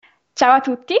Ciao a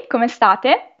tutti, come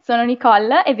state? Sono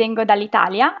Nicole e vengo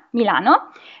dall'Italia,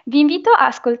 Milano. Vi invito a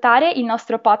ascoltare il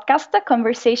nostro podcast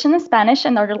Conversation in Spanish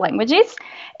and Other Languages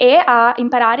e a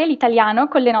imparare l'italiano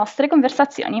con le nostre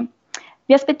conversazioni.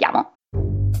 Vi aspettiamo!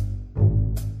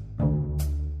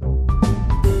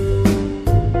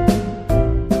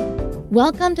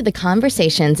 Welcome to the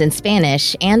Conversations in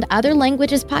Spanish and Other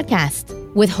Languages podcast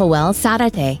with Joel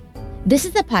Zarate. This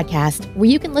is a podcast where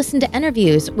you can listen to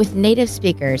interviews with native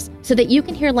speakers so that you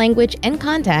can hear language in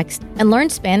context and learn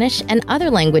Spanish and other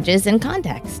languages in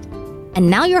context. And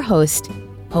now your host,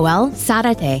 Joel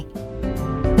Zarate.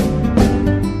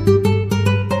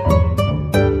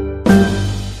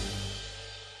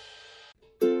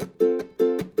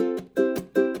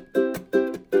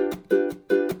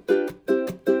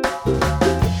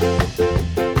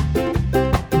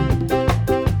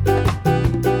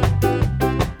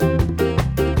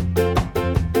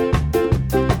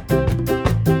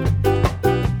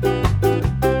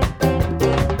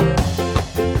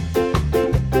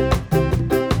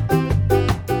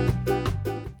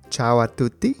 Ciao a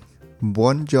tutti,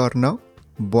 buongiorno,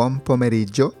 buon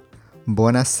pomeriggio,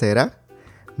 buonasera,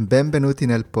 benvenuti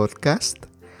nel podcast.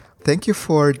 Thank you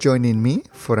for joining me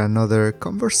for another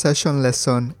conversation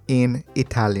lesson in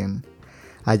Italian.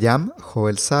 I am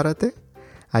Joel Zarate,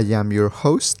 I am your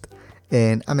host,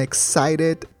 and I'm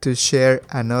excited to share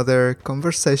another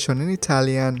conversation in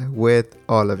Italian with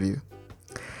all of you.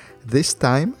 This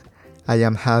time, I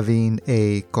am having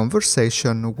a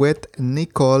conversation with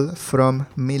Nicole from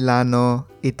Milano,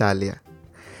 Italy.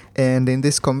 And in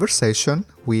this conversation,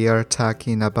 we are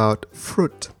talking about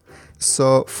fruit.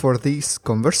 So for this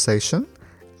conversation,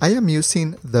 I am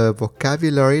using the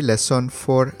vocabulary lesson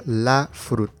for la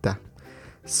frutta.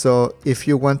 So if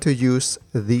you want to use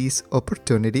this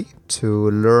opportunity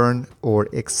to learn or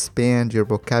expand your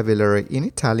vocabulary in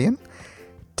Italian,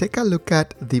 take a look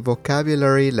at the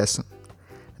vocabulary lesson.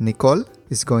 Nicole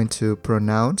is going to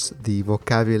pronounce the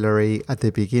vocabulary at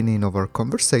the beginning of our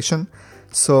conversation,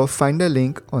 so find a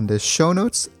link on the show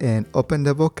notes and open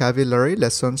the vocabulary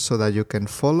lesson so that you can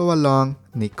follow along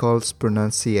Nicole's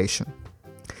pronunciation.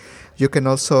 You can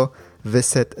also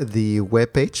visit the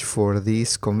webpage for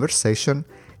this conversation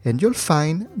and you'll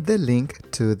find the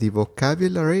link to the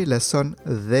vocabulary lesson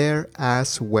there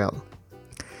as well.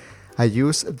 I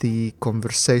use the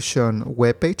conversation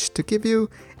webpage to give you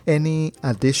any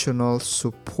additional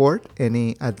support,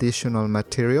 any additional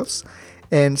materials,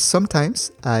 and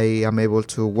sometimes I am able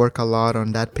to work a lot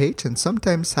on that page, and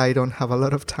sometimes I don't have a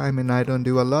lot of time and I don't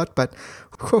do a lot, but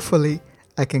hopefully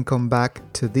I can come back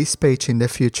to this page in the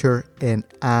future and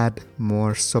add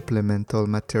more supplemental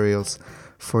materials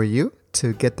for you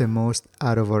to get the most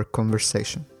out of our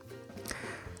conversation.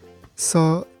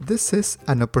 So this is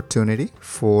an opportunity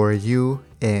for you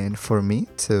and for me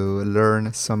to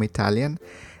learn some Italian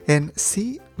and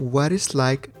see what it's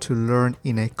like to learn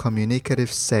in a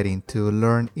communicative setting, to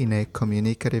learn in a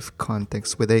communicative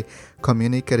context with a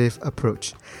communicative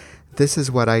approach. This is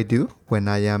what I do when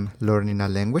I am learning a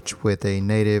language with a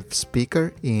native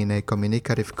speaker in a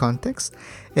communicative context,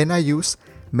 and I use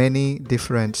many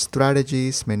different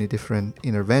strategies, many different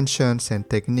interventions and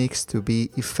techniques to be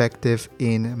effective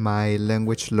in my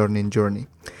language learning journey.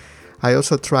 I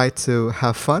also try to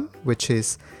have fun, which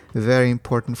is very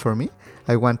important for me.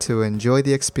 I want to enjoy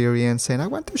the experience and I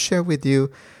want to share with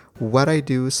you what I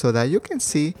do so that you can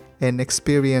see and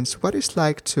experience what it's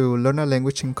like to learn a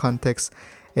language in context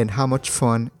and how much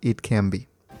fun it can be.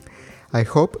 I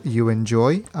hope you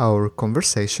enjoy our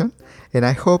conversation and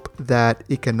I hope that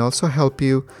it can also help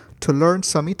you to learn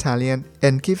some Italian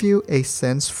and give you a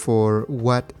sense for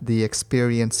what the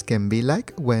experience can be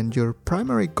like when your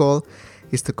primary goal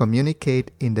is to communicate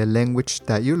in the language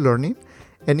that you're learning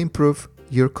and improve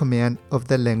your command of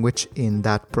the language in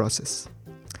that process.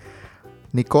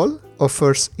 Nicole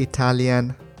offers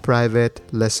Italian private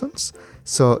lessons,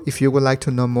 so if you would like to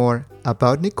know more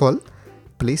about Nicole,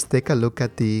 please take a look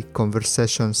at the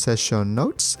conversation session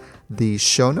notes, the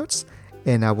show notes,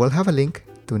 and I will have a link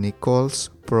to Nicole's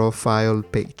profile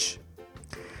page.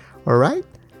 Alright,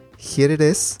 here it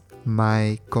is,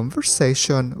 my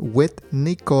conversation with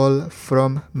Nicole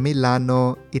from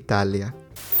Milano, Italy.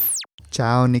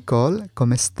 Ciao Nicole,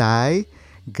 come stai?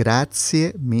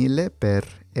 Grazie mille per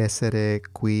essere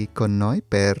qui con noi,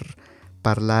 per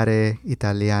parlare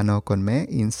italiano con me,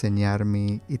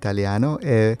 insegnarmi italiano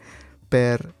e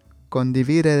per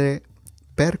condividere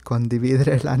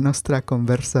la nostra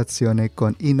conversazione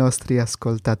con i nostri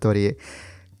ascoltatori.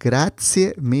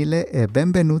 Grazie mille e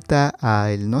benvenuta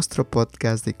al nostro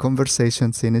podcast di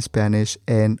Conversations in Spanish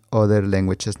and Other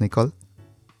Languages, Nicole.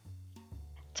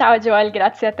 Ciao Joel,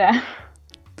 grazie a te.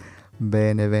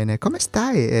 Bene, bene. Come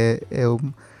stai?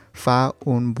 Fa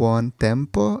un buon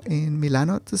tempo in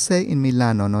Milano? Tu sei in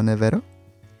Milano, non è vero?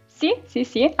 Sì,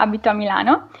 abito a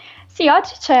Milano. Sì,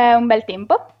 oggi c'è un bel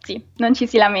tempo, sì, non ci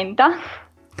si lamenta.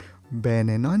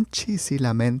 Bene, non ci si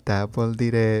lamenta, vuol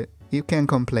dire you can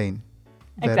complain,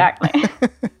 vero? Exactly.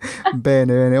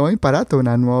 Bene, bene, ho imparato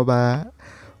una nuova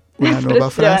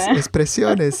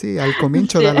espressione, sì, al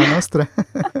comincio Sì. dalla nostra.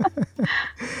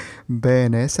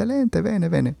 Bene, eccellente, bene,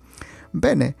 bene.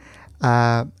 Bene,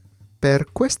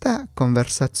 per questa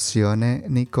conversazione,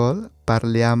 Nicole,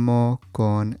 parliamo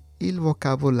con il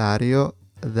vocabolario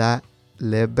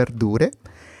dalle verdure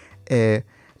e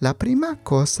la prima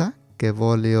cosa che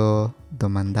voglio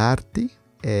domandarti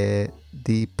è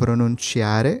di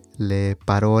pronunciare le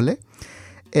parole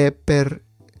e per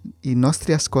i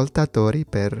nostri ascoltatori,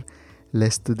 per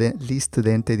gli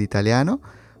studenti di italiano,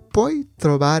 puoi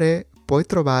trovare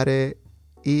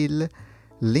il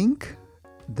link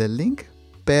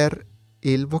per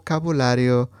il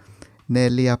vocabolario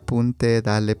negli appunti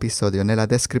dall'episodio, nella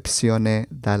descrizione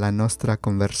della nostra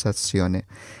conversazione.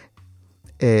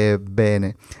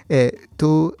 Bene,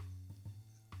 tu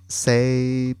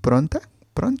sei pronta?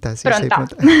 Pronta? Sì, sei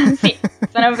Pronta? pronta? Sì,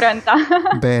 sono pronta.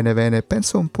 Bene, bene.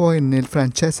 Penso un po' nel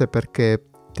francese perché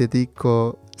ti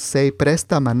dico sei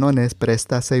presta, ma non è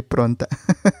presta, sei pronta.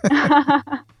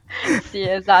 Sì,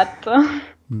 esatto.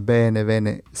 Bene,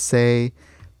 bene. Sei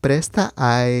presta?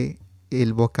 Hai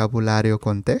il vocabolario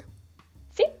con te?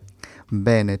 Sì.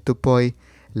 Bene, tu puoi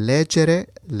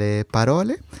leggere le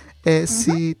parole e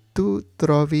se tu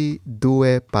trovi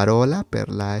due parole per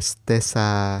la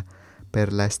stessa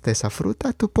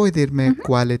frutta, tu puoi dirmi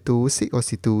quale tu usi o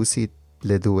se tu usi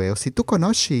le due o se tu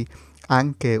conosci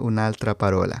anche un'altra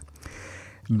parola.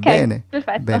 Ok, Bene,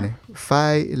 perfetto. bene.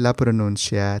 Fai la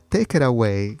pronuncia. Take it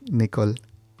away, Nicole.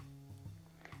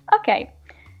 Ok,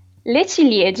 le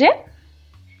ciliegie,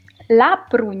 la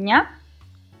prugna,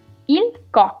 il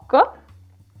cocco,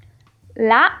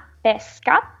 la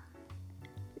pesca,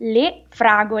 le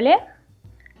fragole,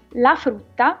 la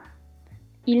frutta,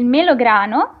 il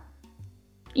melograno,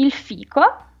 il fico,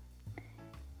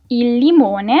 il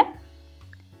limone,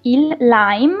 il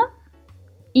lime,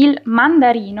 il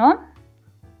mandarino,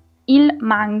 il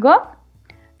mango,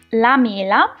 la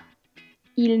mela,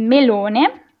 il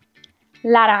melone,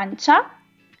 l'arancia,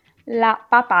 la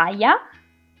papaya,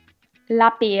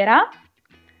 la pera,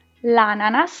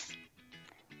 l'ananas,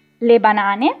 le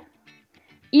banane,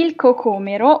 il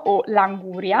cocomero o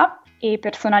l'anguria, e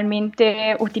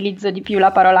personalmente utilizzo di più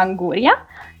la parola anguria,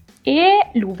 e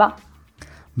l'uva.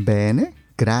 Bene,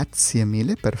 grazie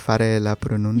mille per fare la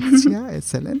pronuncia,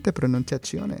 eccellente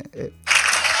pronunciazione.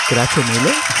 Grazie mille.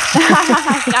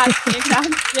 Grazie.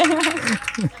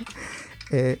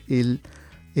 E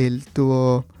il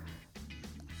tuo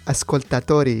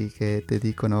ascoltatori che ti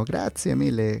dicono grazie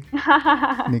mille,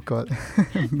 Nicole.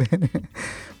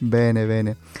 Bene,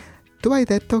 bene. Tu hai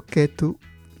detto che tu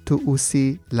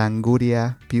usi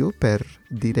l'anguria più per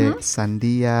dire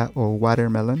sandia o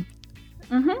watermelon?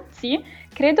 Sì,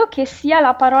 credo che sia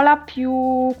la parola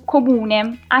più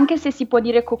comune, anche se si può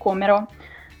dire cocomero.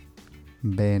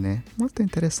 Bene, molto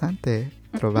interessante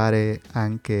trovare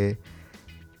anche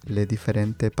le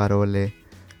differenti parole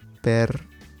per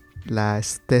la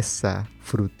stessa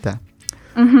frutta.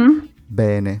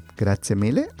 Bene, grazie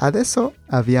mille. Adesso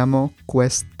abbiamo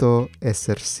questo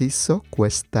esercizio,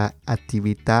 questa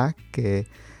attività che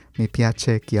mi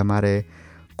piace chiamare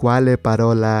quale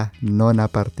parola non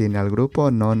appartiene al gruppo,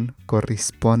 non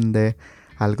corrisponde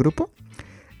al gruppo.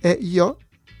 E io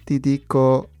ti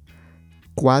dico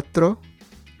 4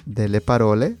 delle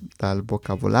parole dal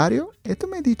vocabolario e tu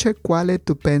mi dici quale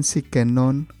tu pensi che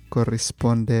non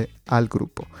corrisponde al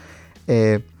gruppo.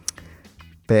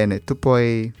 Bene, tu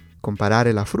puoi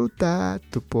comparare la frutta,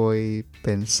 tu puoi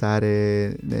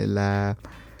pensare nella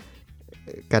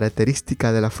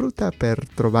caratteristica della frutta per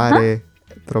trovare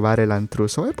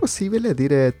l'intruso. È possibile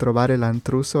dire trovare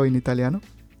l'intruso in italiano?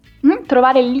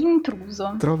 Trovare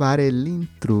l'intruso. Trovare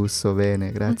l'intruso,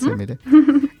 bene, grazie mille.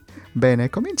 Bene,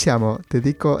 cominciamo. Ti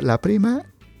dico la prima,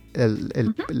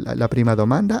 la prima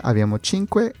domanda. Abbiamo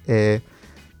 5 e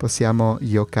possiamo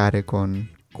giocare con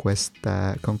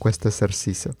questo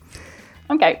esercizio.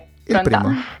 Ok, Il pronta.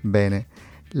 primo, bene.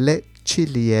 Le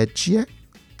ciliegie,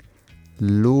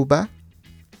 l'uva,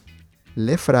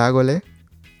 le fragole,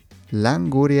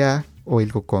 l'anguria o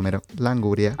il cocomero?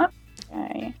 L'anguria. Ok.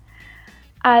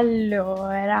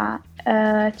 Allora,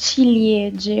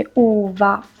 ciliegie,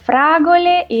 uva,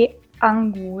 fragole e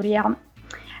anguria.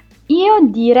 Io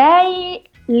direi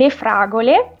le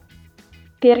fragole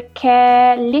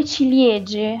perché le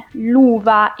ciliegie,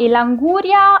 l'uva e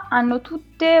l'anguria hanno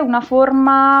tutte una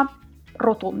forma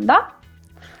rotonda,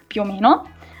 più o meno,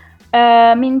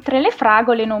 mentre le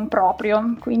fragole non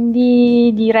proprio,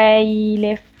 quindi direi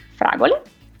le fragole.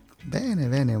 Bene,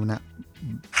 bene, una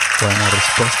buona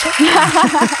risposta.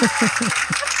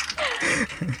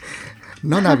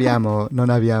 Non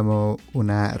abbiamo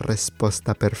una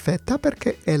risposta perfetta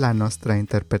perché è la nostra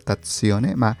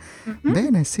interpretazione, ma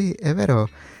bene, sì, è vero.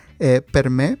 Per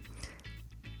me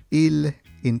il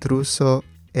intruso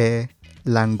è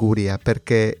l'anguria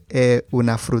perché è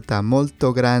una frutta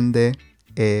molto grande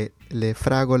e le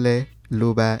fragole,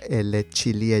 l'uva e le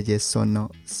ciliegie sono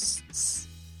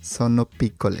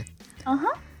piccole.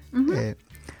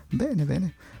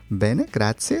 Bene,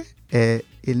 grazie. E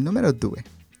il numero 2.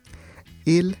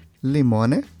 Il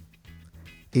limone,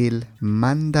 il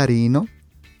mandarino,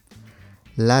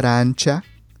 l'arancia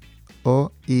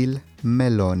o il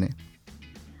melone.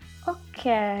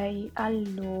 Ok,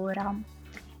 allora,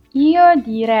 io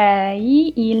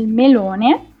direi il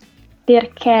melone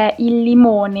perché il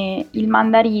limone, il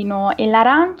mandarino e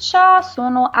l'arancia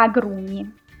sono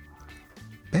agrumi.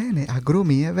 Bene,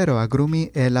 agrumi, è vero, agrumi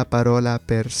è la parola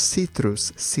per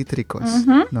citrus, citricos,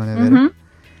 non è vero?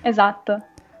 Esatto.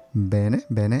 Bene,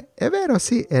 è vero,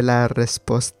 sì, è la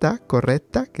risposta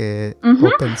corretta che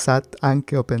ho pensato,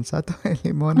 il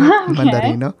limone, il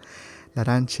mandarino,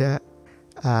 l'arancia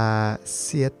ha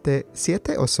 7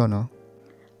 o sono?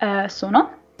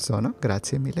 Sono,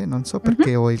 grazie mille, non so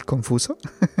perché ho il confuso.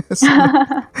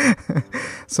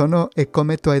 Sono, e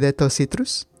come tu hai detto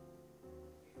citrus?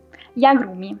 Gli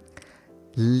agrumi.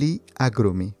 Gli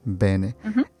agrumi, bene.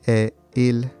 E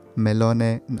il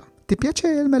melone, no. Ti piace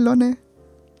il melone?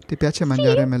 Ti piace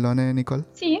mangiare il melone, Nicole?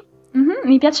 Sì,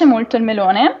 mi piace molto il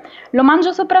melone. Lo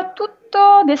mangio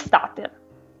soprattutto d'estate.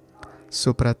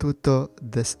 Soprattutto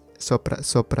d'estate,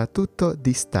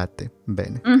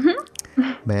 bene.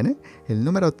 Bene, il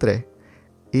numero 3.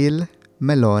 Il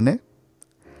melone,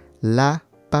 la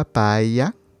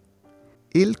papaya,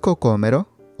 il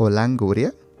cocomero o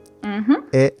l'anguria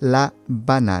e la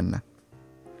banana.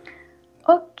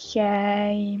 Ok,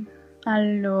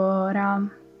 allora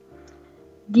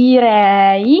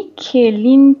direi che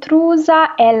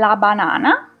l'intrusa è la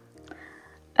banana.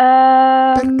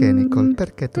 Perché, Nicole?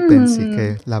 Perché tu pensi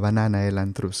che la banana è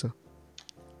l'intruso?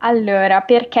 Allora,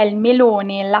 perché il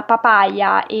melone, la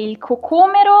papaya e il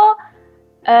cocomero,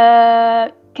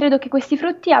 credo che questi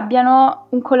frutti abbiano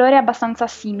un colore abbastanza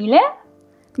simile,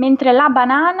 mentre la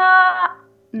banana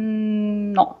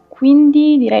no,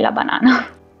 quindi direi la banana.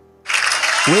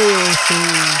 Sì.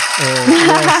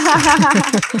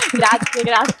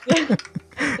 Grazie.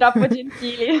 Troppo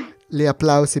gentili. Gli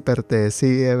applausi per te,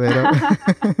 sì, è vero.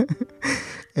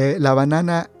 La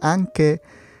banana anche,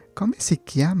 come si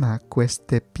chiama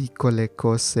queste piccole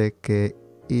cose che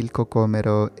il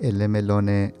cocomero e le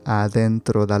melone ha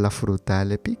dentro dalla frutta?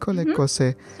 Le piccole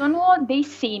cose... Sono dei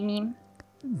semi.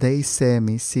 Dei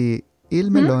semi, sì.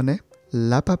 Il melone,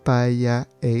 la papaya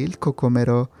e il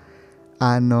cocomero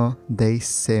hanno dei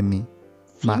semi,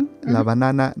 sì. Ma la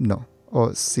banana no.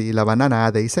 O sì, la banana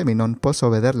ha dei semi, non posso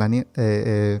vederla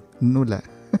nulla.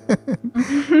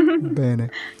 Bene.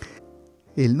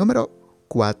 Il numero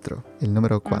 4.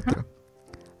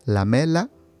 La mela,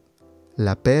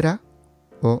 la pera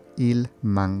o il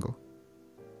mango.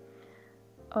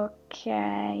 Ok,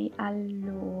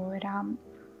 allora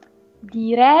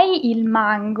direi il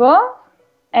mango.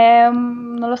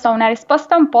 Non lo so, una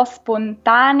risposta un po'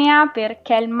 spontanea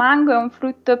perché il mango è un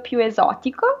frutto più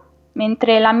esotico,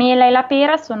 mentre la mela e la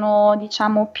pera sono,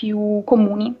 diciamo, più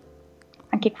comuni,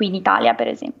 anche qui in Italia, per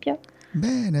esempio.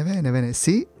 Bene,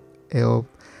 sì, e io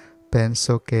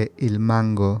penso che il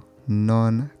mango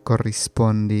non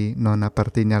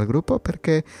appartiene al gruppo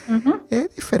perché è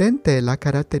differente, la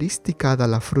caratteristica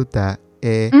della frutta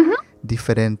è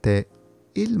differente.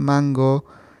 Il mango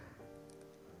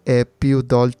è più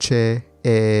dolce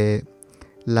e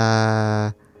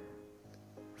la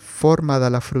forma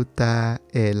della frutta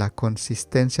e la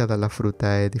consistenza della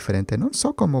frutta è differente. Non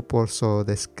so come posso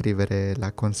descrivere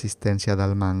la consistenza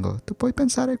del mango. Tu puoi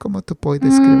pensare come tu puoi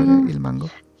descrivere il mango?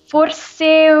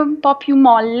 Forse un po' più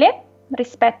molle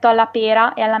rispetto alla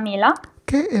pera e alla mela.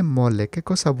 Che è molle? Che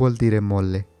cosa vuol dire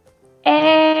molle?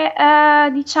 È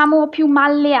diciamo più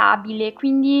malleabile,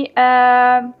 quindi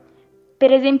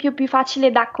per esempio più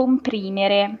facile da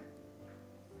comprimere.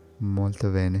 Molto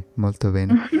bene.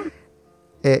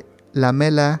 E la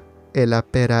mela e la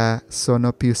pera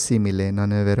sono più simili,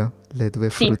 non è vero? Le due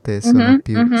frutte sono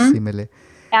più simili.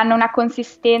 E hanno una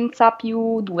consistenza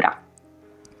più dura.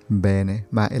 Bene,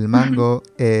 ma il mango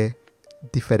è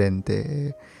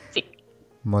differente. Sì.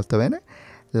 Molto bene.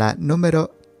 La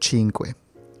numero 5.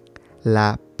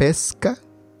 La pesca,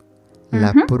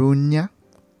 la prugna,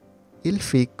 il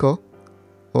fico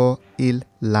o il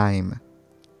lime?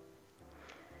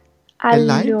 Il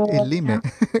lime? Il lime?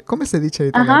 Come si dice in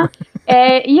italiano?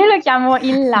 Io lo chiamo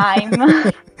il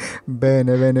lime.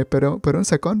 Bene, però per un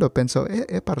secondo penso,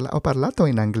 ho parlato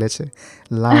in inglese.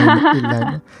 Lime, il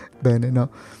lime. Bene, no.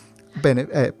 Bene,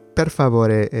 per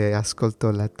favore,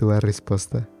 ascolto la tua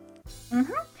risposta.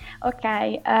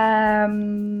 Ok,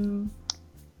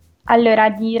 allora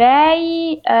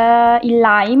direi il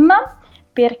lime,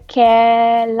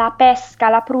 perché la pesca,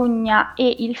 la prugna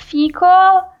e il fico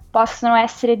possono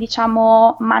essere,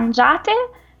 diciamo, mangiate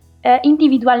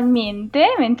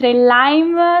individualmente, mentre il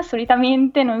lime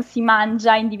solitamente non si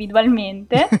mangia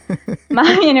individualmente, ma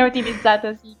viene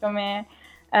utilizzato sì come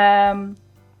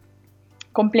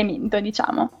complemento,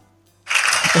 diciamo.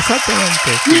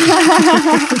 Esattamente.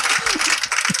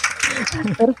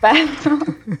 Perfetto.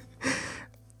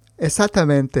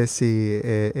 Esattamente sì,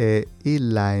 il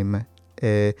lime.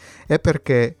 È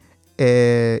perché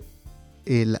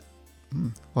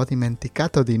ho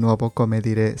dimenticato di nuovo come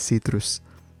dire citrus.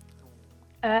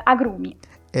 Agrumi.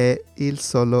 È il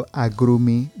solo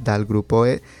agrumi dal gruppo.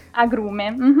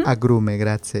 Agrume. Agrume,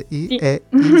 grazie. Sì. È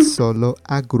il solo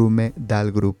agrume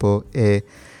dal gruppo e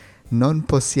non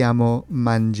possiamo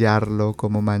mangiarlo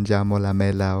come mangiamo la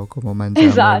mela o come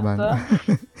mangiamo il mango.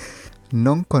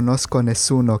 Non conosco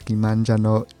nessuno che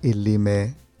mangiano il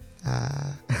lime.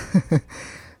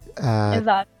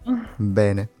 Esatto.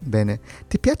 Bene.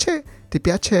 Ti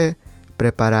piace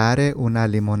preparare una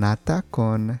limonata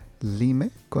con lime,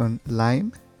 con lime?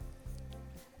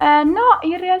 No,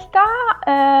 in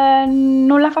realtà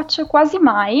non la faccio quasi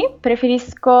mai,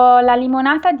 preferisco la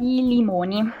limonata di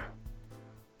limoni,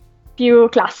 più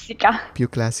classica. Più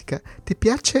classica. Ti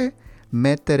piace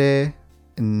mettere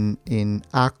in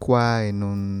acqua, in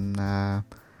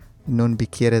un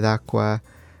bicchiere d'acqua,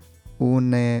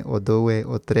 1 o 2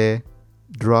 o 3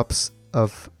 drops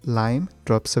of lime,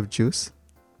 drops of juice?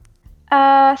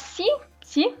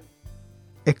 Sì.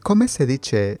 E come si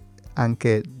dice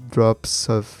anche drops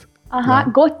of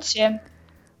lime? Gocce.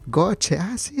 Gocce,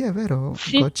 sì, è vero,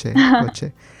 Sì.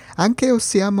 gocce. Anche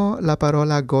usiamo la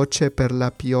parola gocce per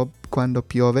quando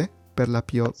piove, per la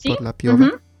piove. Sì, la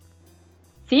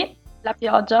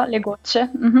pioggia, le gocce.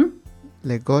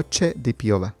 Le gocce di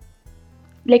piova.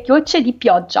 Le gocce di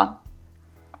pioggia.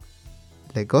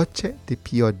 Le gocce di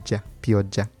pioggia.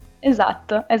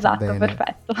 Esatto, Bene.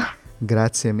 perfetto.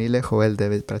 Grazie mille, Joel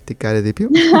deve praticare di più.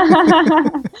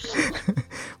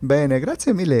 Bene,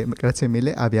 grazie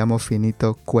mille. Abbiamo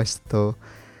finito questo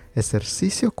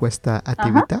esercizio, questa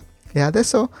attività. E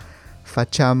adesso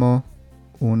facciamo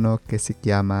uno che si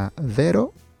chiama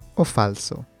vero o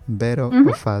falso. Vero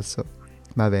o falso.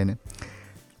 Va bene.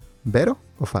 Vero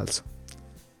o falso?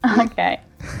 Ok.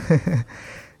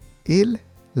 Il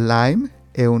lime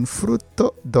è un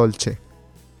frutto dolce.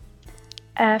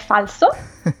 Falso.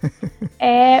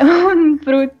 È un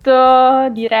frutto,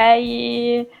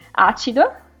 direi,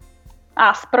 acido.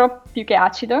 Aspro più che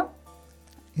acido.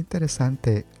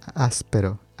 Interessante,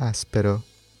 aspero. Aspro.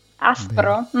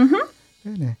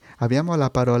 Bene. Abbiamo la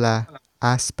parola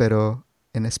aspero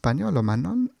in spagnolo, ma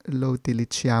non lo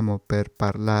utilizziamo per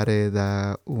parlare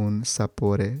da un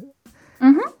sapore.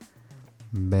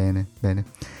 Bene.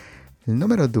 Il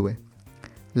numero 2.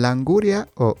 L'anguria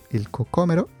o il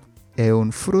cocomero è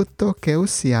un frutto che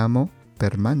usiamo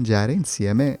per mangiare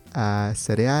insieme a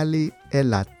cereali e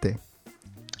latte.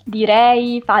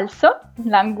 Direi falso.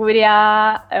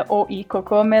 L'anguria o il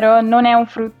cocomero non è un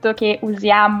frutto che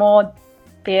usiamo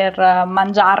per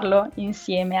mangiarlo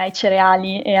insieme ai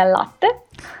cereali e al latte.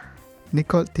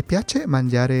 Nicole, ti piace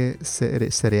mangiare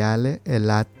cereale e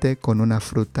latte con una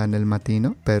frutta nel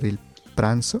mattino per il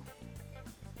pranzo?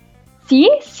 Sì,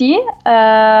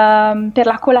 per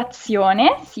la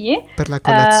colazione, sì. Per la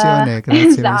colazione, grazie, mi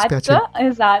dispiace.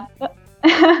 Esatto.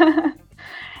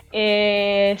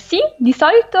 Sì, di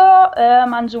solito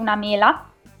mangio una mela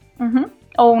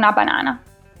o una banana.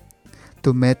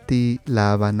 Tu metti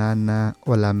la banana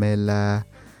o la mela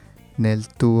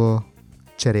nel tuo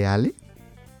cereali?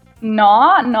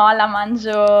 No, la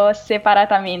mangio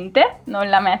separatamente, non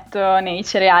la metto nei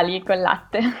cereali col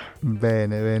latte.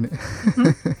 Bene.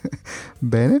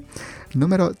 Bene.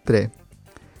 Numero 3.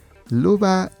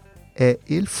 L'uva è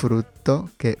il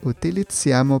frutto che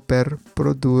utilizziamo per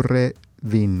produrre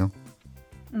vino.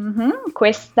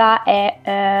 Questa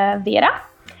è vera.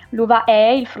 L'uva è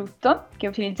il frutto che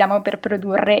utilizziamo per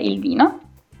produrre il vino.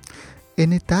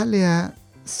 In Italia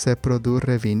si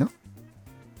produrre vino?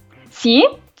 Sì.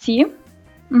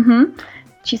 Mhm.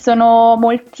 Ci sono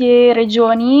molte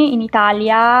regioni in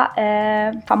Italia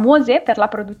famose per la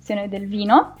produzione del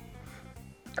vino,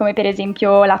 come per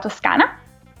esempio la Toscana.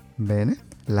 Bene,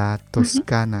 la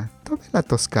Toscana. Dov'è la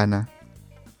Toscana?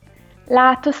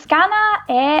 La Toscana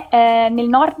è nel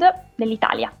nord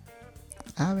dell'Italia.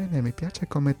 Ah, bene, mi piace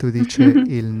come tu dici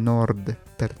il nord,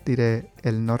 per dire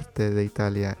il nord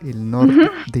d'Italia, il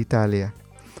nord d'Italia.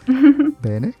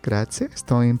 Bene, grazie,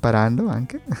 sto imparando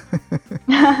anche.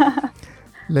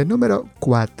 Le numero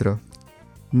 4.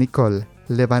 Nicole,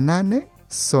 le banane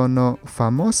sono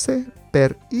famose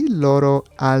per il loro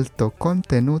alto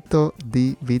contenuto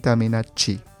di vitamina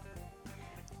C.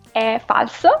 È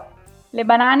falso. Le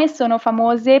banane sono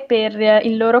famose per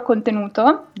il loro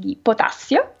contenuto di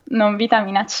potassio, non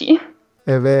vitamina C.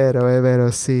 È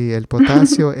vero, sì, il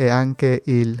potassio e anche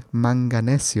il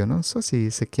manganesio, non so se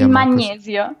si Il chiama così.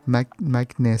 magnesio.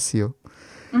 Magnesio.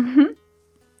 Mhm.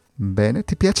 Bene,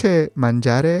 ti piace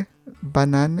mangiare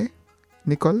banane,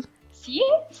 Nicole? Sì.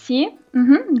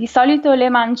 Di solito le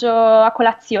mangio a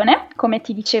colazione, come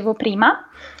ti dicevo prima,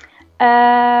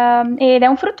 ed è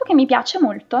un frutto che mi piace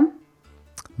molto.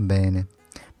 Bene,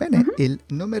 il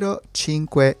numero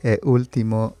 5 e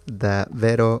ultimo da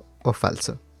vero o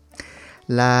falso.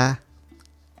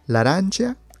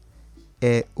 L'arancia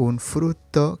è un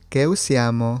frutto che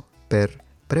usiamo per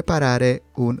preparare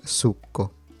un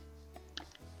succo.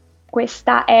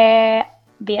 Questa è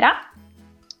vera.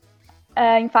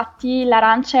 Infatti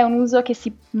l'arancia è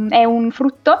è un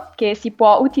frutto che si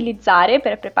può utilizzare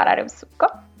per preparare un succo.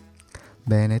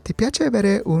 Bene, ti piace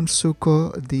bere un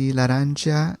succo di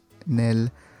l'arancia nella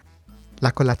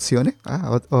colazione?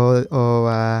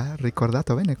 Ho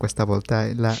ricordato bene questa volta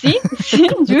Sì,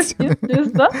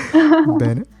 giusto.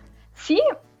 Bene. Sì,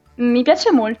 mi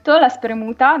piace molto la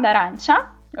spremuta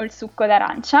d'arancia o il succo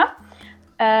d'arancia.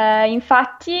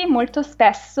 Infatti molto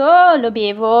spesso lo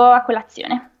bevo a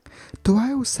colazione. Tu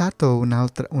hai usato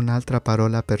un'altra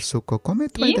parola per succo, come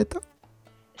tu hai detto?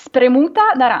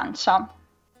 Spremuta d'arancia.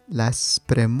 La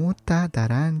spremuta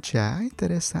d'arancia,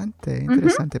 interessante,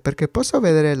 perché posso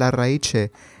vedere la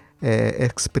radice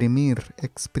spremuta.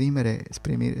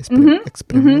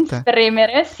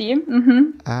 Spremere, sì.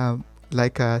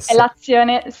 Like È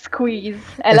l'azione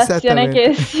squeeze, è l'azione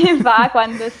che si fa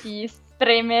quando si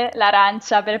spreme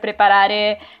l'arancia per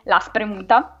preparare la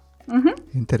spremuta.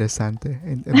 Interessante,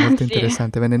 è molto Sì.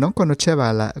 interessante. Bene, non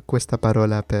conosceva questa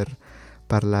parola per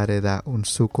parlare da un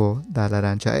succo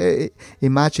dall'arancia.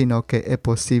 Immagino che è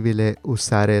possibile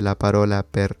usare la parola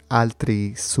per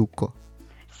altri succo.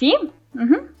 Sì.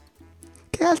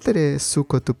 Che altri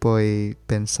succo tu puoi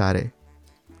pensare?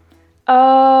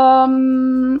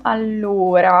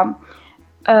 Allora,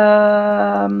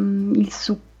 il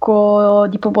succo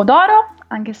di pomodoro,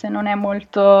 anche se non è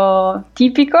molto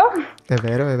tipico. È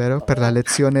vero, per la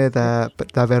lezione da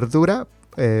verdura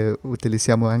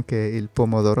utilizziamo anche il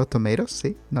pomodoro tomato,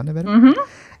 sì, non è vero?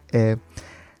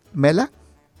 Mela?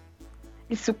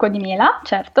 Il succo di mela,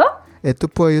 certo. E tu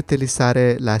puoi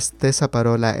utilizzare la stessa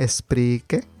parola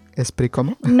esprit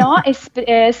come? No,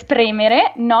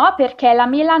 spremere, no, perché la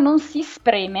mela non si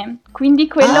spreme, quindi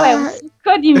quello è un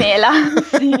succo di mela.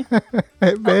 Sì.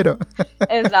 È vero.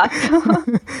 Esatto.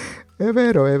 È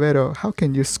vero. How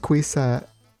can you squeeze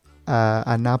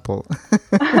an apple?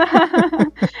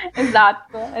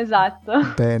 Esatto.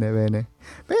 Bene,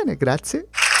 grazie.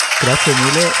 Grazie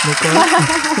mille, Nicola.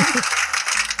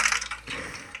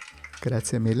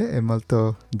 Grazie mille, è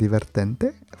molto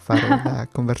divertente fare la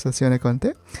conversazione con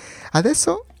te.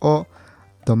 Adesso ho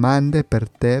domande per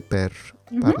te per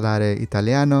parlare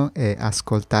italiano e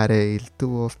ascoltare il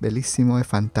tuo bellissimo e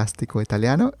fantastico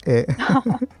italiano. E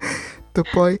tu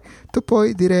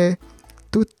puoi dire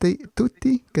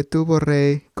tutti che tu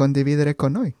vorrei condividere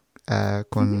con noi,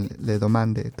 con le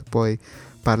domande. Tu puoi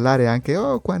parlare anche,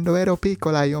 quando ero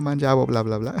piccola io mangiavo bla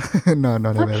bla bla. No,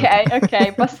 non è vero.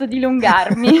 Ok, posso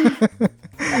dilungarmi.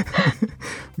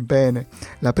 Bene,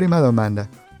 la prima domanda.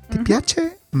 Ti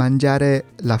piace mangiare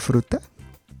la frutta?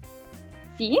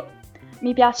 Sì,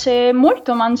 mi piace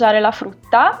molto mangiare la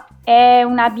frutta. È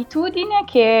un'abitudine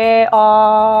che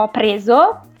ho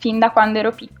preso fin da quando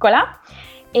ero piccola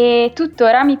e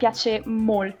tuttora mi piace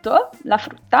molto la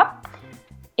frutta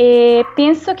e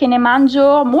penso che ne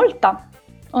mangio molta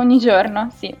ogni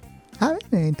giorno, sì. Ah,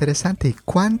 bene, interessante.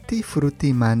 Quanti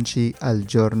frutti mangi al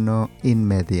giorno in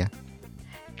media?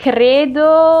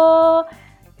 Credo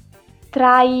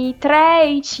tra i 3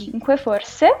 e i 5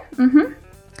 forse.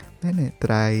 Bene,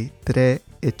 tra i 3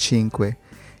 e 5.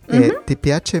 E ti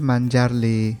piace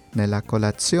mangiarli nella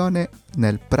colazione,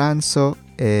 nel pranzo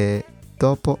e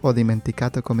dopo ho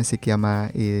dimenticato come si chiama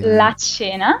La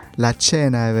cena. La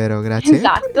cena, è vero, grazie.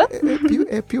 Esatto.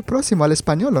 È più prossimo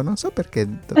all'espagnolo, non so perché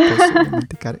posso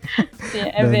dimenticare. Sì,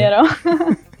 è vero.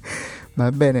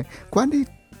 Va bene. Quando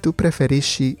tu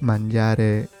preferisci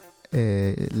mangiare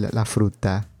la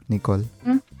frutta, Nicole?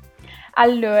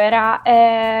 Allora,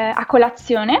 a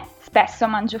colazione spesso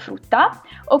mangio frutta,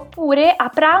 oppure a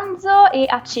pranzo e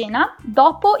a cena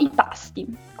dopo i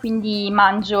pasti. Quindi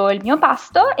mangio il mio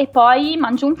pasto e poi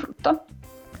mangio un frutto.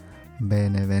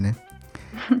 Bene, bene.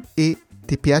 E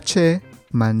ti piace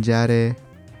mangiare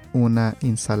una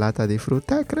insalata di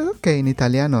frutta? Credo che in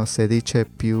italiano si dice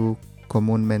più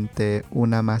comunemente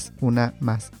una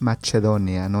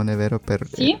macedonia, non è vero?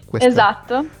 Sì, questo?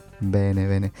 esatto. Bene,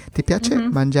 bene. Ti piace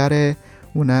mangiare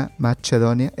una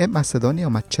macedonia? È Macedonia o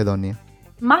Macedonia?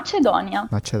 Macedonia.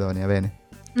 Macedonia, bene.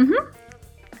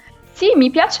 Sì,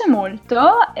 mi piace molto,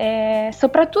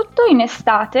 soprattutto in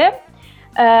estate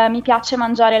mi piace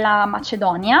mangiare la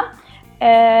macedonia,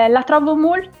 la trovo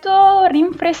molto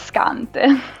rinfrescante.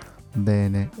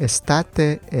 Bene,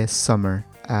 estate e summer.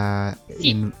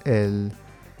 Sì.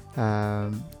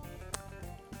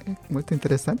 Molto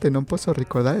interessante, non posso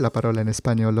ricordare la parola in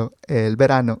spagnolo. Il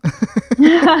verano.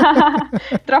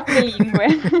 Troppe lingue.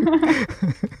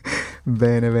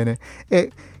 Bene, bene.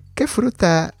 E che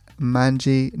frutta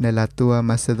mangi nella tua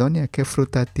Macedonia? Che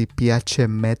frutta ti piace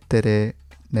mettere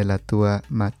nella tua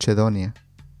Macedonia?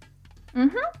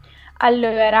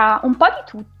 Allora, un po' di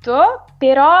tutto,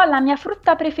 però la mia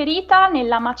frutta preferita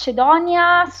nella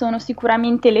Macedonia sono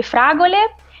sicuramente le fragole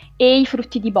e i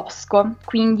frutti di bosco,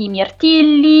 quindi i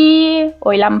mirtilli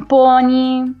o i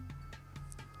lamponi.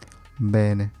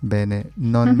 Bene, bene.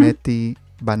 Non metti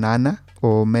banana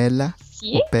o mela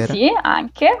Sì, o pera? sì,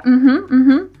 anche.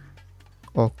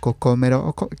 O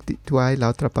cocomero? Tu hai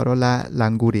l'altra parola,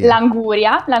 l'anguria.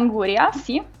 L'anguria,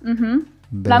 sì. Bene.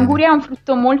 L'anguria è un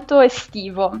frutto molto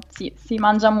estivo, sì, si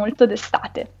mangia molto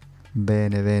d'estate.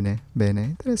 Bene, bene, bene.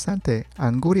 Interessante.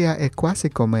 Anguria è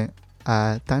quasi come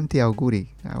tanti auguri.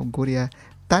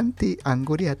 Tanti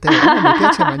auguri a te. Mi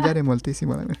piace mangiare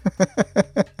moltissimo.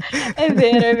 È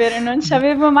vero, non ci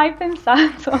avevo mai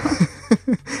pensato.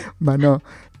 Ma no,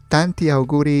 tanti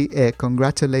auguri e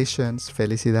congratulations,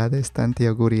 felicidades, tanti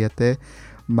auguri a te.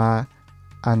 Ma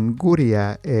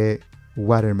anguria è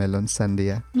watermelon,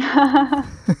 sandia.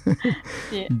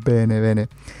 Sì. Bene, bene.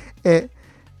 E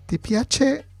ti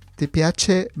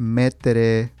piace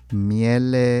mettere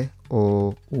miele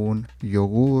o un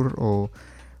yogurt o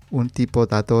un tipo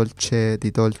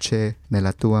di dolce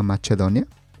nella tua Macedonia?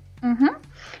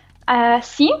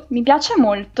 Sì, mi piace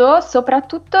molto,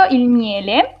 soprattutto il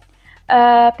miele,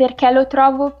 perché lo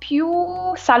trovo più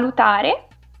salutare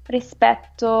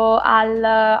rispetto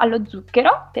allo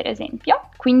zucchero, per esempio.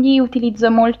 Quindi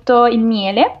utilizzo molto il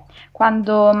miele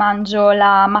quando mangio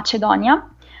la macedonia,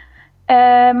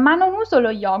 ma non uso lo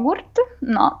yogurt,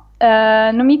 no.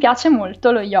 Non mi piace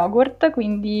molto lo yogurt,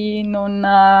 quindi non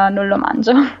lo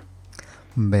mangio.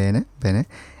 Bene, bene.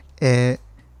 E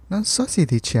non so se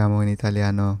diciamo in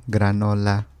italiano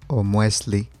granola o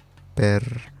muesli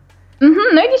per...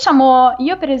 Noi diciamo,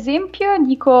 io per esempio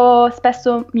dico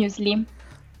spesso muesli.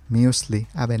 Muesli,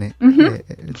 bene.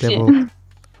 Sì.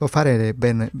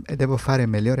 Devo fare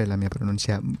migliore la mia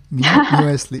pronuncia.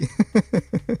 Muesli.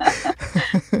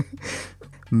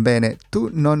 Bene, tu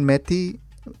non metti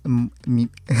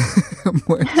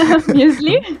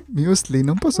Muesli? Muesli,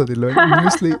 non posso dirlo.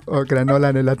 Muesli o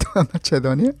granola nella tua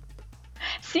Macedonia?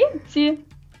 Sì,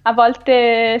 a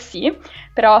volte sì,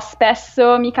 però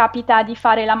spesso mi capita di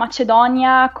fare la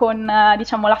macedonia con,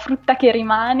 diciamo, la frutta che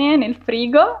rimane nel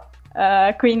frigo,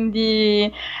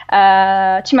 quindi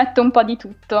ci metto un po' di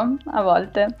tutto a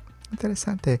volte.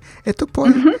 Interessante. E tu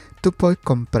puoi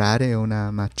comprare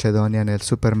una macedonia nel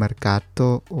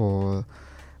supermercato o,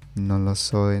 non lo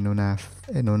so, in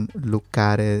un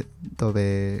locale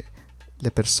dove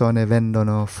le persone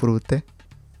vendono frutte?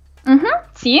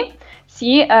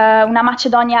 Sì, una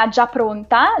macedonia già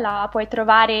pronta la puoi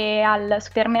trovare al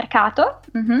supermercato.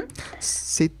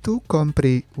 Se tu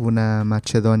compri una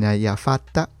macedonia già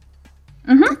fatta,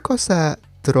 che cosa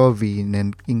trovi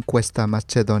in questa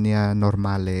macedonia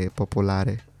normale,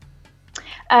 popolare?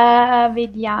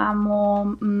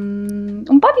 Vediamo,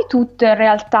 un po' di tutto in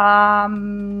realtà,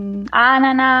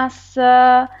 ananas,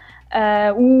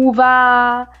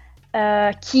 uva,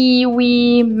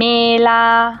 kiwi,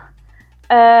 mela.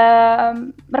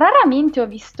 Raramente ho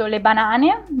visto le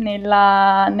banane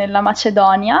nella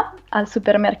Macedonia al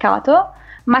supermercato,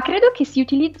 ma credo che si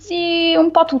utilizzi un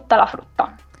po' tutta la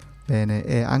frutta. Bene,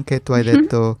 e anche tu hai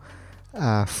detto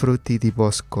frutti di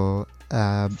bosco.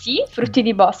 Sì, frutti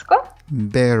di bosco.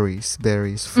 Berries,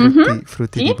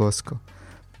 frutti sì. di bosco.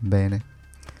 Bene,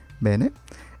 bene.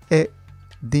 E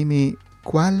dimmi,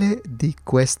 quale di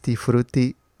questi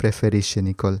frutti preferisci,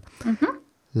 Nicole? Mhm.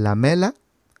 La mela,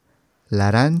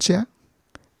 l'arancia,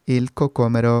 il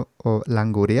cocomero o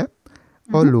l'anguria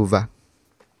o Mhm. l'uva?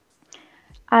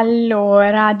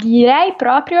 Allora, direi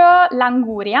proprio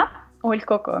l'anguria o il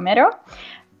cocomero,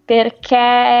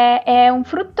 perché è un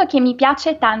frutto che mi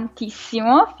piace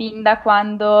tantissimo fin da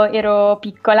quando ero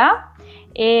piccola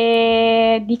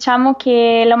e diciamo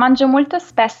che lo mangio molto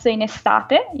spesso in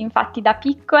estate, infatti da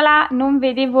piccola non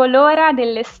vedevo l'ora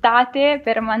dell'estate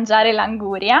per mangiare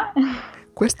l'anguria.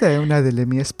 Questa è una delle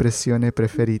mie espressioni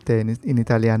preferite in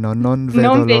italiano. Non Non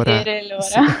vedo l'ora. vedere l'ora.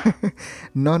 Sì.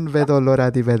 Non vedo l'ora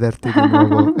di vederti di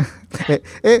nuovo.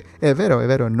 È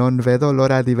vero, non vedo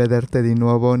l'ora di vederti di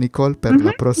nuovo, Nicole, per la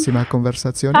Mhm. prossima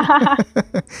conversazione.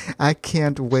 I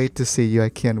can't wait to see you,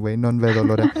 I can't wait, non vedo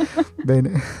l'ora.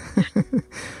 Bene.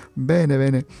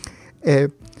 Bene. È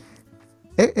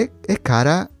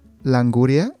cara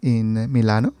l'anguria in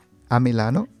Milano? A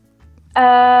Milano?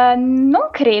 Non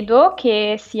credo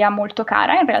che sia molto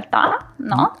cara in realtà,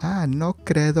 no? No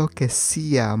credo che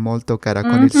sia molto cara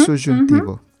con il Mhm, mhm,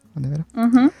 soggiuntivo. Non è vero?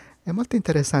 mhm. È molto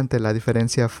interessante la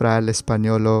differenza fra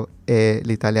l'espagnolo e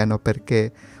l'italiano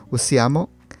perché usiamo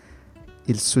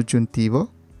il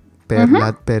soggiuntivo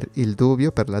Mhm. per il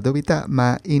dubbio, per la dubità,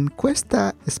 ma in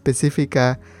questa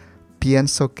specifica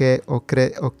penso che o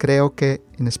creo che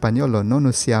in spagnolo non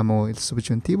usiamo il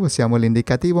soggiuntivo, usiamo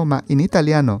l'indicativo, ma in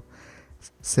italiano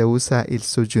si usa il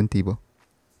soggiuntivo.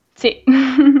 Sì.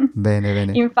 Bene.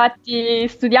 Infatti,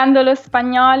 studiando lo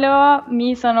spagnolo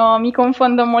mi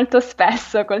confondo molto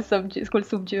spesso il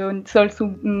subjuntivo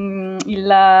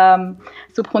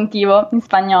in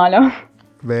spagnolo.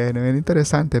 Bene, è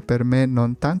interessante per me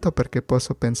non tanto perché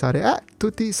posso pensare,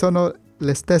 tutti sono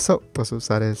lo stesso, posso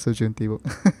usare il soggiuntivo.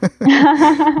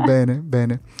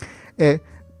 Bene. E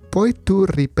puoi tu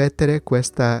ripetere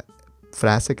questa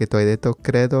frase che tu hai detto,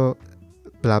 credo,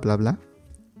 bla bla bla?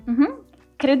 Mhm.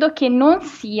 Credo che non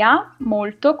sia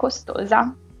molto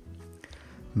costosa.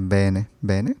 Bene.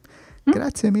 Mm?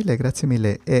 Grazie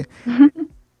mille. E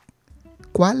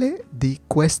quale di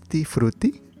questi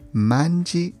frutti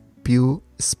mangi più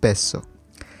spesso?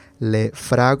 Le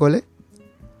fragole,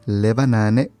 le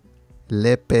banane,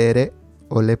 le pere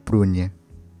o le prugne?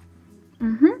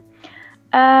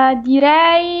 Mhm.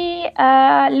 Direi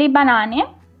le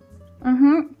banane.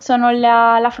 Mhm. Sono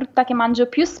la frutta che mangio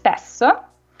più spesso,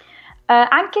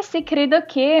 anche se credo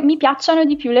che mi piacciono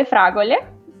di più le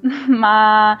fragole,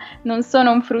 ma non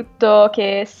sono un frutto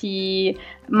che si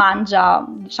mangia,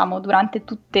 diciamo, durante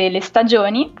tutte le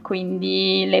stagioni,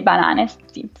 quindi le banane,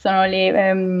 sì,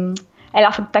 è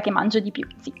la frutta che mangio di più,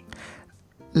 sì.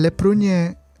 Le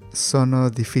prugne sono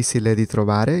difficili di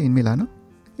trovare in Milano?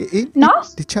 No?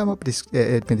 Diciamo,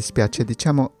 mi dispiace,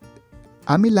 diciamo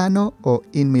a Milano o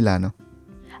in Milano?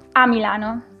 A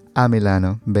Milano. A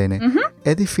Milano, bene. Mhm.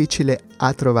 È difficile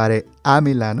a trovare a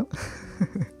Milano?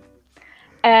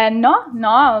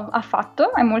 No,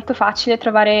 affatto. È molto facile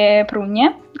trovare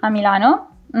prugne a Milano.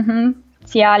 Mhm.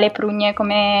 Sia le prugne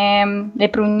come le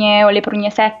prugne o le prugne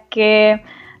secche.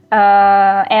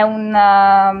 È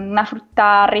una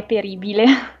frutta reperibile.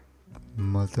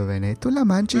 Molto bene. Tu la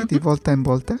mangi di Mhm. volta in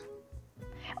volta?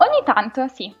 Ogni tanto,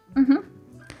 sì. Mhm.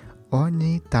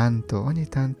 Ogni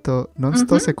tanto. Non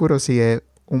sto Mhm. sicuro se è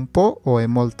un po' o è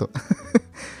molto.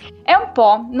 È un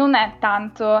po', non è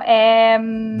tanto. È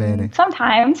Bene.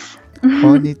 sometimes.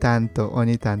 Ogni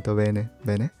tanto,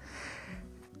 bene.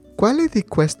 Quale di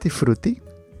questi frutti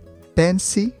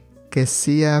pensi che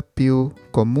sia più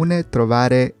comune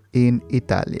trovare in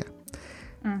Italia?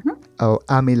 Mhm. O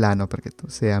a Milano, perché tu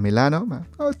sei a Milano, ma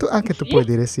anche tu Sì. puoi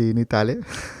dire sì in Italia.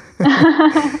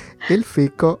 Il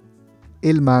fico,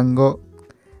 il mango,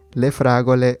 le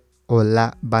fragole o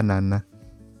la banana?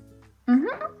 Mhm.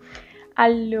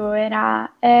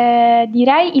 Allora,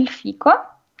 direi il fico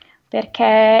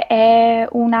perché è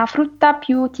una frutta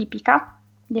più tipica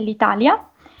dell'Italia.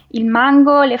 Il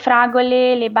mango, le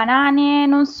fragole, le banane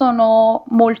non sono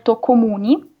molto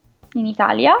comuni in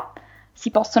Italia, si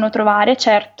possono trovare,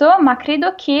 certo, ma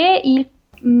credo che il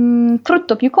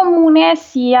frutto più comune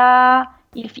sia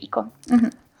il fico. Mhm.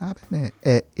 Ah, bene.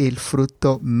 E il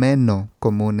frutto meno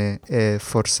comune è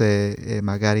forse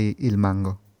magari il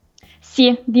mango.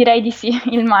 Sì, direi di sì,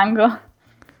 il mango.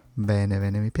 Bene,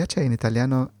 mi piace in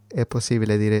italiano è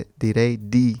possibile dire direi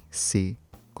di sì,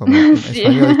 come in Sì.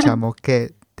 spagnolo diciamo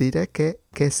che dire che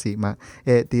sì, ma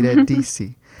è dire di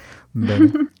sì.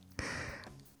 Bene.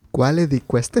 Quale di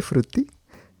questi frutti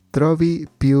trovi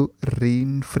più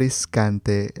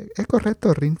rinfrescante? È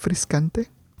corretto rinfrescante?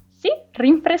 Sì,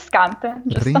 rinfrescante,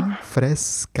 giusto?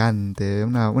 Rinfrescante, è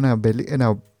una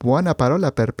buona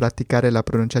parola per praticare la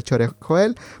pronunciazione.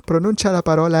 Joel, pronuncia la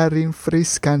parola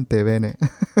rinfrescante, bene.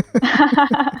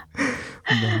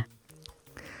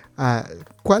 Bene.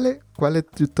 Quale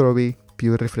tu trovi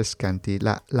più rinfrescanti?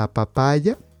 La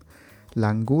papaya,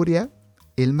 l'anguria,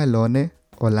 il melone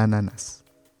o l'ananas?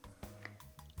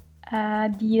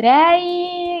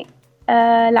 Direi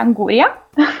l'anguria.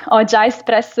 Ho già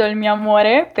espresso il mio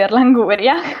amore per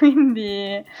l'anguria,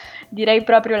 quindi direi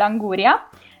proprio l'anguria.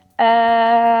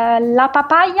 La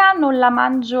papaya non la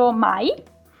mangio mai.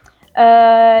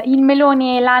 Il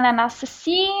melone e l'ananas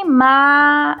sì,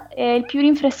 ma il più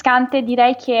rinfrescante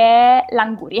direi che è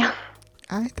l'anguria.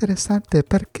 Ah, interessante.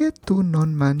 Perché tu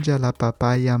non mangi la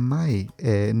papaya mai?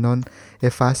 È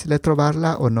facile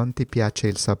trovarla o non ti piace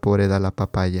il sapore della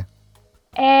papaya?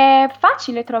 È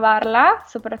facile trovarla,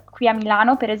 soprattutto qui a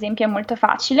Milano per esempio è molto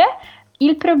facile.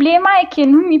 Il problema è che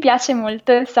non mi piace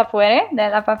molto il sapore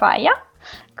della papaya,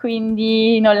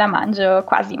 quindi non la mangio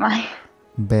quasi mai.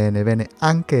 Bene, bene.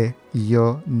 Anche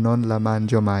io non la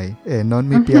mangio mai e non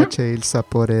mi piace il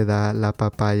sapore della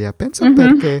papaya. Penso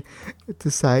perché, tu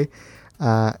sai,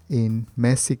 in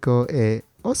Messico e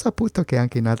ho saputo che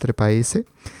anche in altri paesi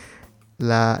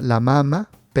la mamma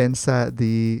pensa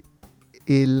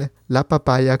la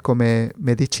papaya come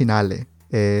medicinale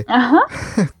e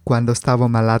quando stavo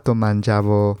malato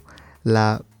mangiavo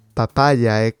la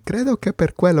papaya e credo che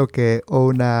per quello che ho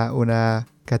una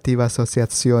cattiva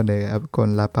associazione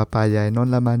con la papaya e non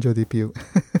la mangio di più.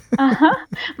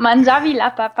 Mangiavi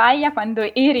la papaya quando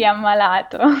eri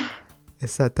ammalato.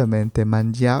 Esattamente,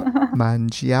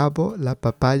 mangiavo la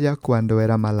papaya quando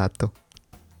era malato.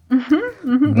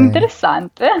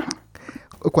 Interessante.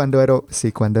 Quando ero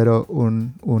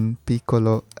un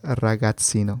piccolo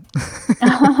ragazzino.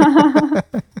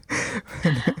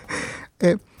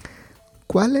 E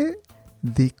quale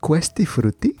di questi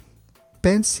frutti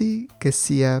pensi che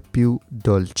sia più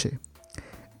dolce?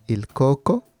 Il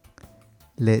cocco,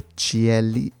 le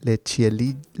ciliegie,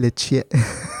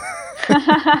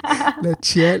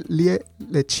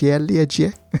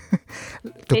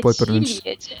 tu puoi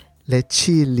pronunciare le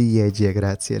ciliegie,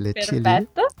 grazie, le ciliegie.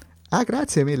 Perfetto. Ah,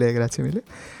 grazie mille, grazie mille.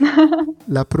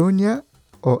 La prugna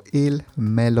o il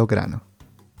melograno?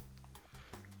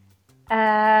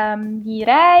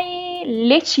 Direi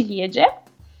le ciliegie.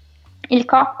 Il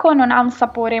cocco non ha un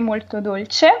sapore molto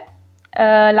dolce,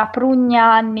 la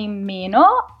prugna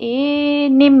nemmeno e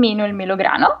nemmeno il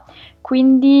melograno.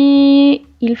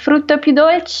 Quindi il frutto più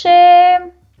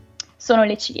dolce sono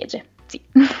le ciliegie, sì.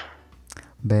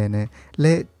 Bene,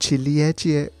 le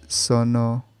ciliegie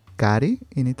sono cari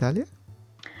in Italia?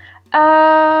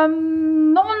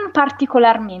 Non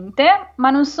particolarmente, ma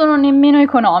non sono nemmeno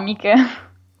economiche.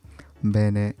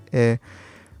 Bene, e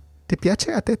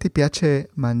a te ti piace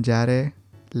mangiare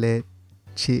le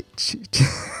ciliegie?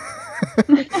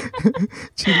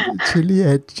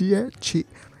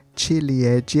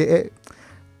 E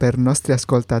per nostri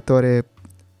ascoltatori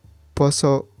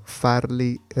posso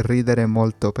farli ridere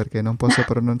molto perché non posso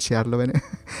pronunciarlo bene.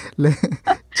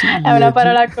 È una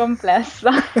parola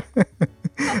complessa.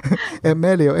 È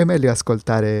meglio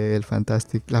ascoltare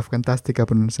la fantastica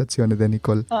pronunciazione di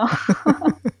Nicole. Oh.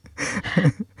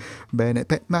 Bene,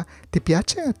 ma ti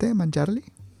piace a te mangiarli?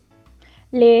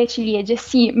 Le ciliegie,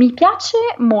 sì, mi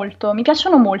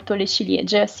piacciono molto le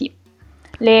ciliegie, sì.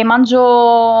 Le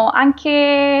mangio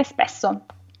anche spesso.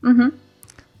 Mhm.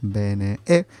 Bene,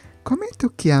 e come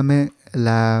tu chiami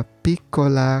il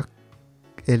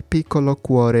piccolo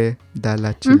cuore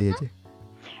della ciliegia?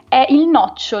 È il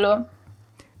nocciolo.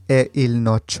 È il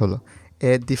nocciolo.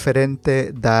 È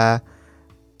differente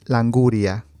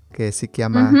dall'anguria, che si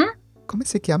chiama... Come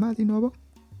si chiama di nuovo?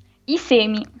 I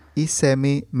semi. I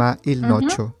semi, ma il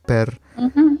noccio per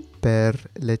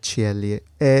le ciliegie.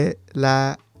 E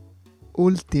la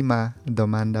ultima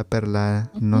domanda per la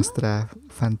nostra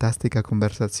fantastica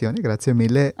conversazione. Grazie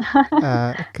mille,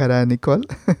 cara Nicole.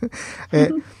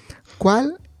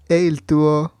 Qual è il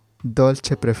tuo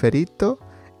dolce preferito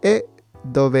e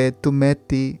dove tu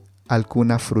metti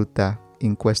alcuna frutta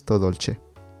in questo dolce?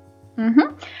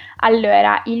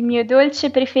 Allora, il mio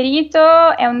dolce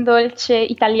preferito è un dolce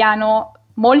italiano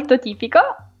molto tipico,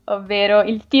 ovvero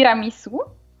il tiramisù,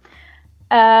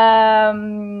 ma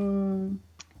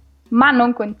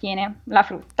non contiene la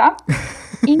frutta.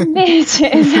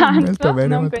 Invece, esatto,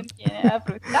 non contiene la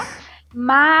frutta,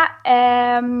 ma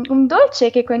un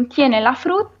dolce che contiene la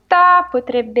frutta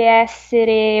potrebbe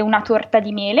essere una torta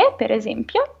di mele, per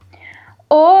esempio,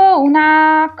 o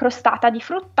una crostata di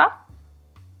frutta.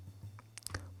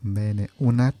 Bene,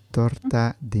 una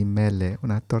torta di mele.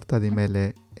 Una torta di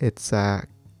mele. It's a...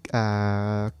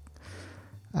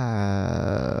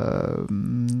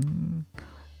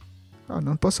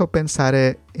 non posso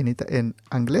pensare in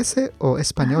inglese o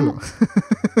spagnolo.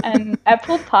 An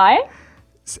apple pie?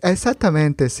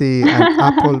 Esattamente, sì, an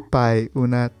apple pie,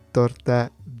 una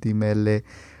torta di mele,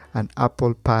 an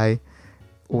apple pie,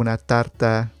 una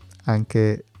tarta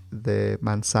anche di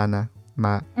manzana,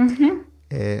 ma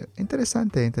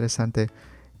interessante, interessante.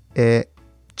 E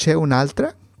c'è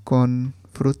un'altra con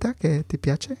frutta che ti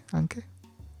piace anche?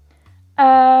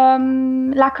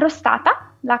 La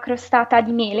crostata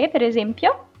di mele, per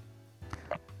esempio.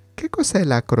 Che cos'è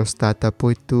la crostata?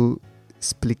 Puoi tu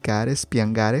spiegare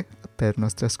per i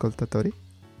nostri ascoltatori?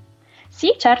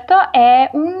 Sì, certo, è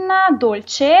un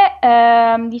dolce,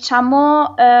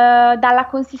 diciamo, dalla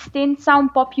consistenza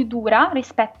un po' più dura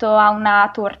rispetto a una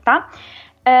torta,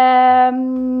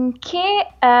 che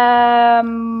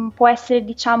può essere,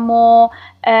 diciamo,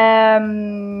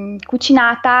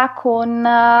 cucinata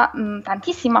con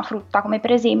tantissima frutta, come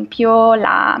per esempio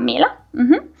la mela,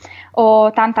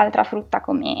 o tanta altra frutta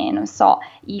come, non so,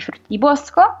 i frutti di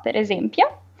bosco, per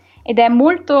esempio. Ed è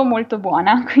molto molto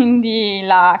buona, quindi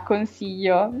la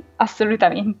consiglio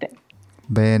assolutamente.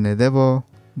 Bene, devo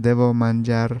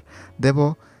mangiare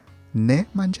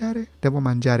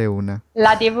una.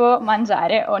 La devo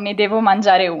mangiare o ne devo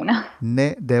mangiare una.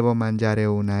 Ne devo mangiare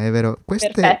una, è vero.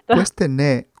 Perfetto.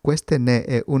 Queste ne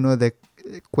è uno di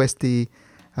questi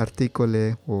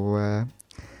articoli o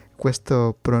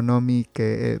questo pronomi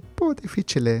che è un po'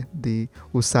 difficile di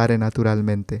usare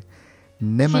naturalmente.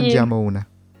 Ne Sì. mangiamo una.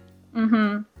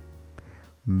 Mhm.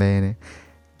 Bene.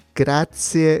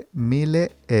 Grazie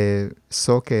mille.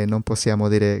 So che non possiamo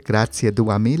dire grazie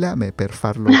 2000 ma per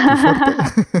farlo più forte.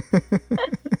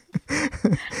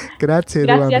 Grazie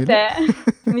Grazie a 2000. te,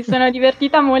 mi sono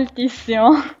divertita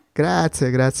moltissimo.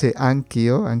 Grazie,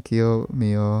 anch'io,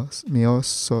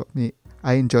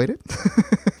 I enjoyed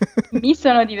it. Mi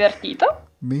sono divertito.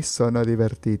 Mi sono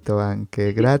divertito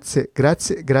anche,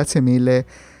 grazie mille,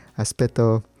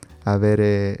 aspetto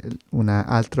avere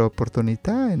un'altra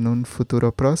opportunità in un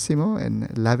futuro prossimo, Sì.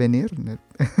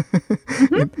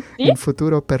 in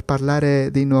futuro per parlare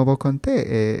di nuovo con te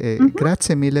e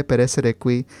grazie mille per essere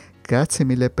qui, grazie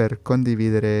mille per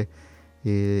condividere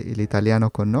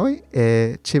l'italiano con noi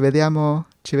e ci vediamo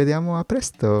a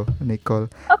presto, Nicole.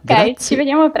 Ok, Grazie. ci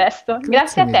vediamo presto.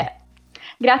 Grazie a mille. te.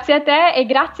 Grazie a te e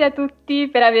grazie a tutti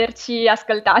per averci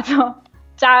ascoltato.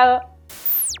 Ciao.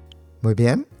 Muy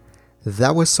bien.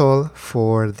 That was all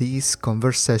for this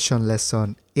conversation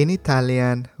lesson in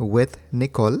Italian with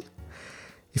Nicole.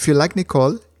 If you like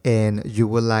Nicole and you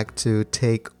would like to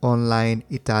take online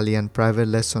Italian private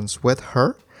lessons with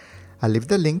her, I'll leave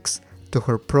the links to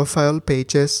her profile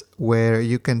pages where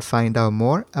you can find out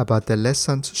more about the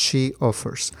lessons she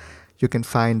offers. You can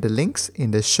find the links in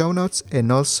the show notes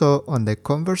and also on the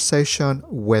conversation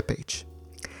webpage.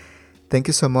 Thank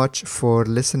you so much for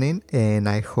listening, and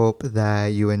I hope that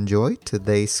you enjoyed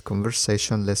today's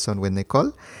conversation lesson with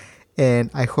Nicole, and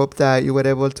I hope that you were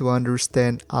able to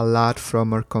understand a lot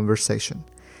from our conversation.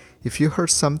 If you heard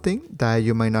something that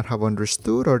you might not have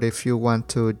understood, or if you want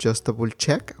to just double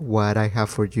check what I have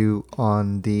for you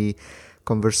on the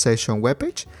conversation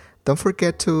webpage, don't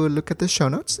forget to look at the show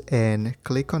notes and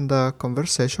click on the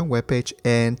conversation webpage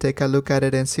and take a look at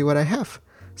it and see what I have.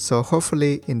 So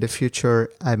hopefully in the future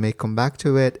I may come back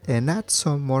to it and add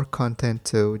some more content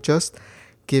to just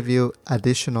give you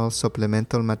additional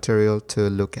supplemental material to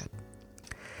look at.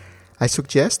 I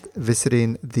suggest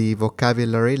visiting the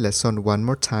vocabulary lesson one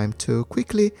more time to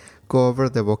quickly go over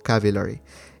the vocabulary.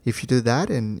 If you do that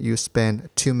and you spend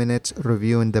 2 minutes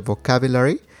reviewing the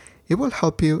vocabulary, it will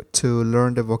help you to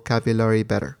learn the vocabulary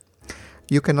better.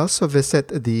 You can also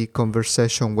visit the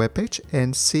conversation webpage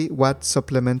and see what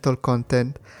supplemental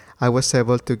content I was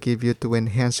able to give you to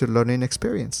enhance your learning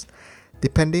experience.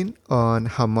 Depending on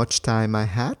how much time I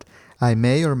had, I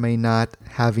may or may not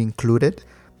have included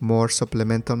more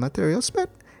supplemental materials, but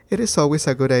it is always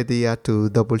a good idea to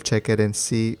double check it and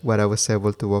see what I was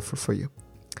able to offer for you.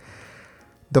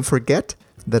 Don't forget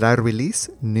that I release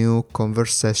new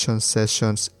conversation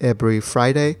sessions every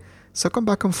Friday, so come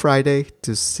back on Friday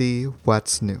to see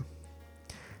what's new.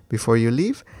 Before you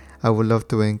leave, I would love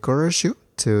to encourage you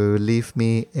to leave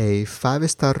me a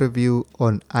 5-star review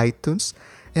on iTunes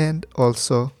and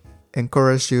also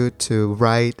encourage you to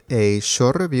write a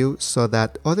short review so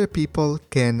that other people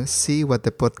can see what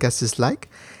the podcast is like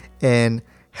and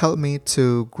help me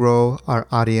to grow our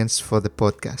audience for the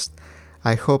podcast.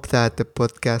 I hope that the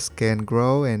podcast can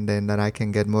grow and then that I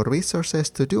can get more resources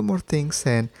to do more things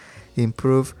and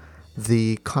improve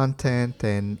the content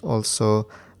and also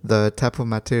the type of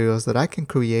materials that I can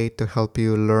create to help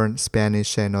you learn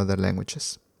Spanish and other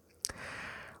languages.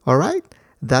 All right,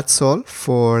 that's all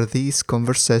for this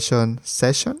conversation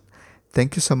session.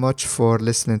 Thank you so much for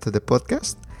listening to the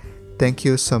podcast. Thank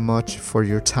you so much for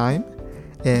your time.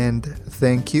 And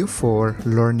thank you for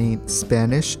learning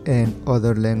Spanish and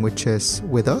other languages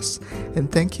with us.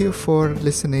 And thank you for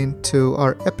listening to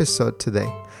our episode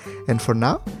today. And for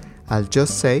now, I'll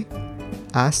just say,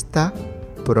 hasta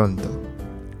pronto.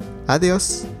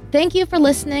 Adios. Thank you for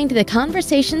listening to the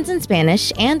Conversations in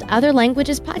Spanish and Other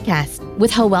Languages podcast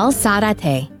with Joel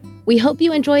Zarate. We hope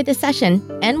you enjoyed this session,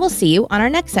 and we'll see you on our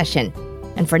next session.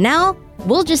 And for now,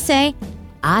 we'll just say,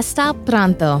 hasta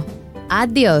pronto.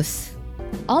 Adios.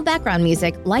 All background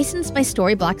music licensed by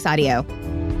Storyblocks Audio.